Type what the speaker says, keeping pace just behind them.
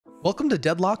Welcome to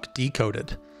Deadlock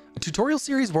Decoded, a tutorial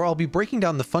series where I'll be breaking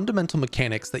down the fundamental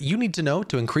mechanics that you need to know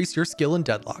to increase your skill in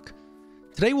Deadlock.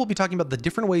 Today we'll be talking about the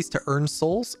different ways to earn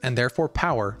souls and therefore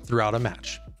power throughout a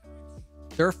match.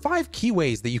 There are 5 key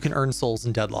ways that you can earn souls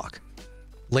in Deadlock: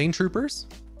 lane troopers,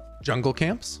 jungle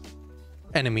camps,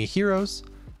 enemy heroes,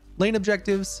 lane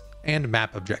objectives, and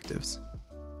map objectives.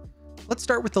 Let's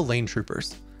start with the lane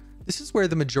troopers. This is where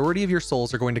the majority of your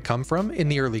souls are going to come from in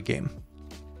the early game.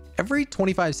 Every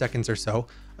 25 seconds or so,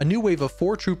 a new wave of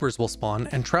 4 troopers will spawn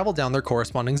and travel down their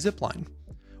corresponding zipline.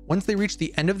 Once they reach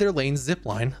the end of their lane's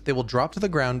zipline, they will drop to the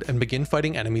ground and begin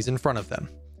fighting enemies in front of them,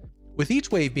 with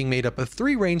each wave being made up of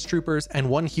 3 range troopers and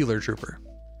 1 healer trooper.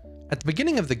 At the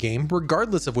beginning of the game,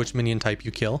 regardless of which minion type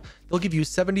you kill, they'll give you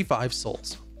 75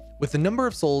 souls, with the number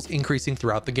of souls increasing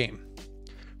throughout the game.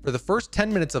 For the first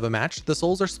 10 minutes of a match, the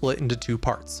souls are split into 2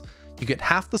 parts. You get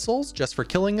half the souls just for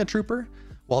killing a trooper,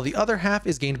 while the other half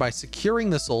is gained by securing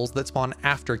the souls that spawn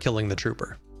after killing the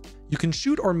trooper. You can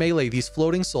shoot or melee these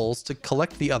floating souls to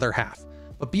collect the other half,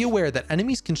 but be aware that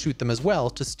enemies can shoot them as well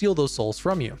to steal those souls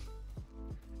from you.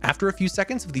 After a few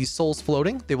seconds of these souls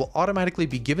floating, they will automatically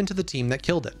be given to the team that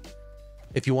killed it.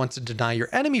 If you want to deny your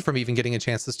enemy from even getting a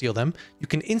chance to steal them, you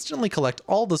can instantly collect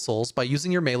all the souls by using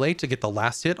your melee to get the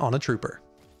last hit on a trooper.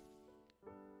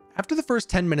 After the first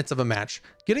 10 minutes of a match,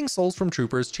 getting souls from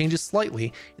troopers changes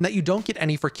slightly in that you don't get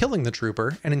any for killing the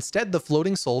trooper, and instead the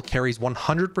floating soul carries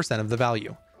 100% of the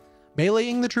value.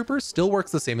 Meleeing the trooper still works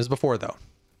the same as before though.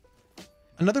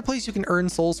 Another place you can earn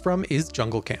souls from is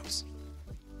jungle camps.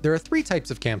 There are 3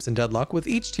 types of camps in Deadlock, with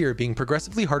each tier being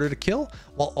progressively harder to kill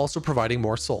while also providing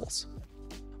more souls.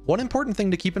 One important thing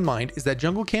to keep in mind is that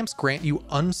jungle camps grant you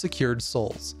unsecured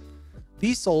souls.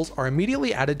 These souls are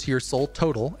immediately added to your soul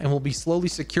total and will be slowly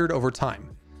secured over time.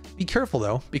 Be careful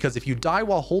though, because if you die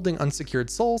while holding unsecured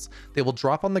souls, they will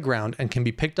drop on the ground and can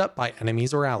be picked up by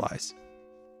enemies or allies.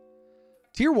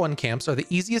 Tier 1 camps are the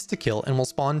easiest to kill and will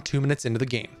spawn 2 minutes into the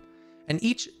game, and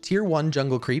each Tier 1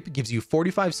 jungle creep gives you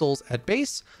 45 souls at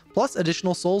base, plus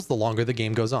additional souls the longer the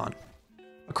game goes on.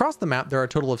 Across the map there are a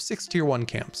total of 6 Tier 1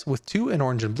 camps, with 2 in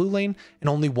orange and blue lane, and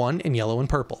only 1 in yellow and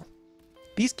purple.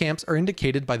 These camps are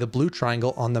indicated by the blue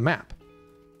triangle on the map.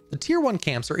 The Tier 1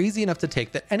 camps are easy enough to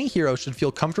take that any hero should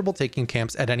feel comfortable taking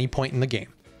camps at any point in the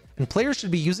game, and players should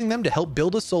be using them to help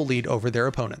build a soul lead over their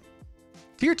opponent.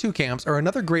 Tier 2 camps are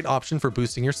another great option for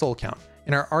boosting your soul count,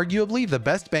 and are arguably the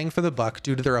best bang for the buck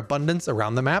due to their abundance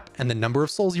around the map and the number of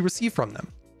souls you receive from them.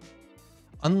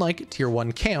 Unlike Tier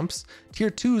 1 camps, Tier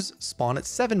 2s spawn at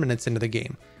 7 minutes into the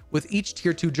game, with each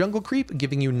Tier 2 jungle creep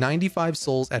giving you 95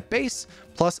 souls at base,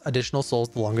 plus additional souls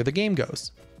the longer the game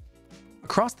goes.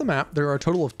 Across the map, there are a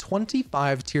total of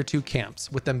 25 Tier 2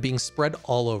 camps, with them being spread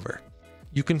all over.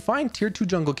 You can find Tier 2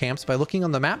 jungle camps by looking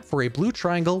on the map for a blue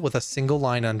triangle with a single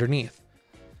line underneath.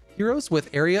 Heroes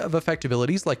with area of effect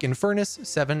abilities like Infernus,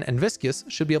 Seven, and Viscous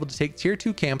should be able to take Tier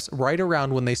 2 camps right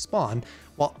around when they spawn,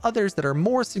 while others that are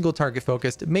more single target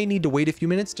focused may need to wait a few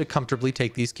minutes to comfortably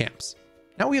take these camps.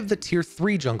 Now we have the Tier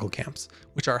 3 jungle camps,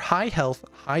 which are high health,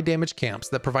 high damage camps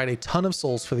that provide a ton of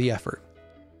souls for the effort.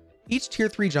 Each Tier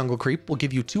 3 jungle creep will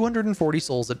give you 240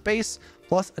 souls at base,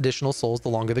 plus additional souls the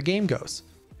longer the game goes.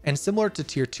 And similar to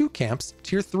Tier 2 camps,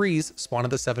 Tier 3s spawn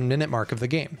at the 7-minute mark of the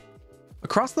game.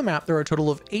 Across the map there are a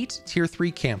total of 8 Tier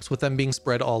 3 camps, with them being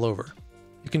spread all over.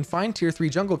 You can find Tier 3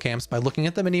 jungle camps by looking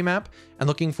at the minimap and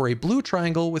looking for a blue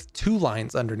triangle with 2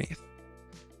 lines underneath.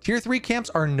 Tier 3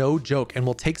 camps are no joke and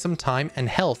will take some time and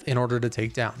health in order to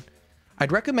take down.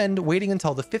 I'd recommend waiting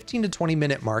until the 15 to 20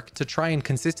 minute mark to try and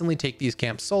consistently take these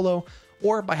camps solo,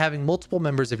 or by having multiple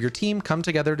members of your team come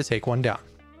together to take one down.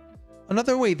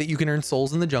 Another way that you can earn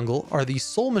souls in the jungle are these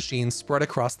soul machines spread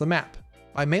across the map.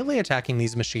 By melee attacking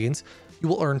these machines, you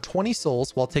will earn 20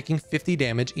 souls while taking 50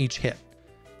 damage each hit.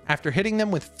 After hitting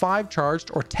them with 5 charged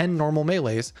or 10 normal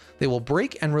melees, they will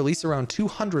break and release around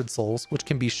 200 souls, which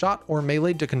can be shot or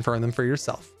meleeed to confirm them for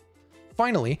yourself.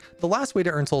 Finally, the last way to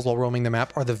earn souls while roaming the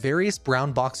map are the various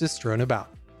brown boxes strewn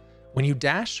about. When you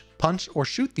dash, punch, or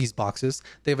shoot these boxes,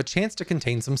 they have a chance to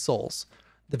contain some souls.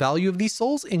 The value of these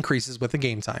souls increases with the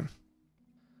game time.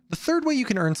 The third way you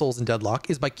can earn souls in Deadlock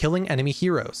is by killing enemy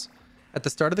heroes. At the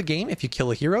start of the game, if you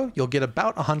kill a hero, you'll get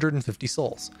about 150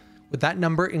 souls, with that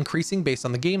number increasing based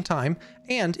on the game time,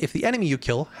 and if the enemy you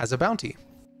kill has a bounty.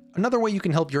 Another way you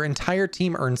can help your entire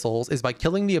team earn souls is by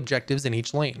killing the objectives in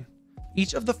each lane.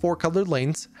 Each of the 4 colored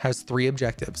lanes has 3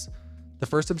 objectives. The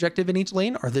first objective in each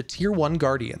lane are the Tier 1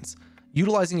 Guardians.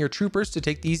 Utilizing your troopers to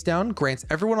take these down grants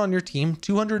everyone on your team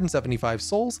 275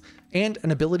 souls and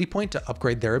an ability point to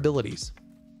upgrade their abilities.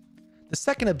 The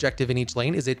second objective in each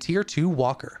lane is a Tier 2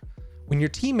 Walker. When your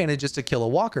team manages to kill a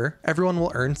walker, everyone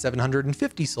will earn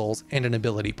 750 souls and an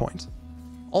ability point.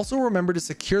 Also remember to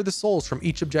secure the souls from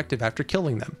each objective after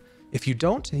killing them. If you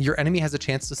don't, your enemy has a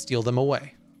chance to steal them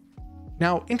away.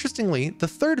 Now, interestingly, the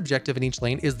third objective in each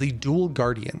lane is the Dual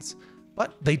Guardians,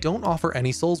 but they don't offer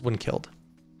any souls when killed.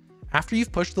 After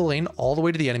you've pushed the lane all the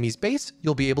way to the enemy's base,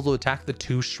 you'll be able to attack the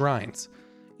 2 shrines.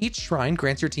 Each shrine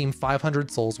grants your team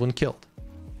 500 souls when killed.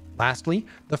 Lastly,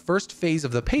 the first phase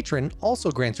of the Patron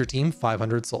also grants your team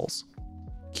 500 souls.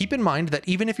 Keep in mind that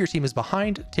even if your team is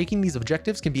behind, taking these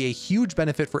objectives can be a huge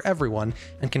benefit for everyone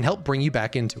and can help bring you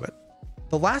back into it.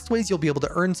 The last ways you'll be able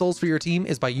to earn souls for your team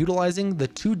is by utilizing the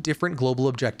 2 different global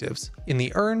objectives in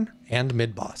the urn and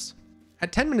mid-boss.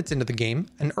 At 10 minutes into the game,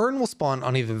 an urn will spawn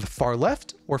on either the far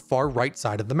left or far right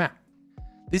side of the map.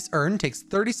 This urn takes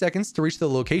 30 seconds to reach the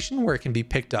location where it can be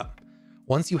picked up.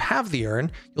 Once you have the urn,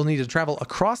 you'll need to travel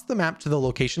across the map to the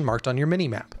location marked on your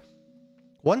minimap.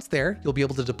 Once there, you'll be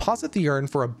able to deposit the urn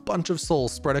for a bunch of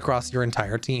souls spread across your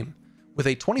entire team, with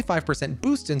a 25%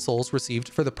 boost in souls received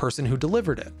for the person who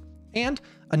delivered it. And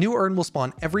a new urn will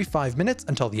spawn every 5 minutes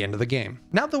until the end of the game.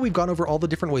 Now that we've gone over all the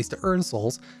different ways to earn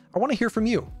souls, I want to hear from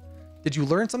you. Did you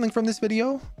learn something from this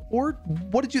video? Or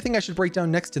what did you think I should break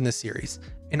down next in this series?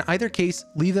 In either case,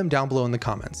 leave them down below in the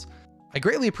comments. I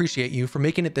greatly appreciate you for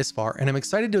making it this far, and I'm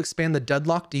excited to expand the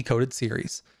Deadlock Decoded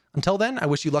series. Until then, I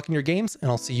wish you luck in your games, and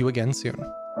I'll see you again soon.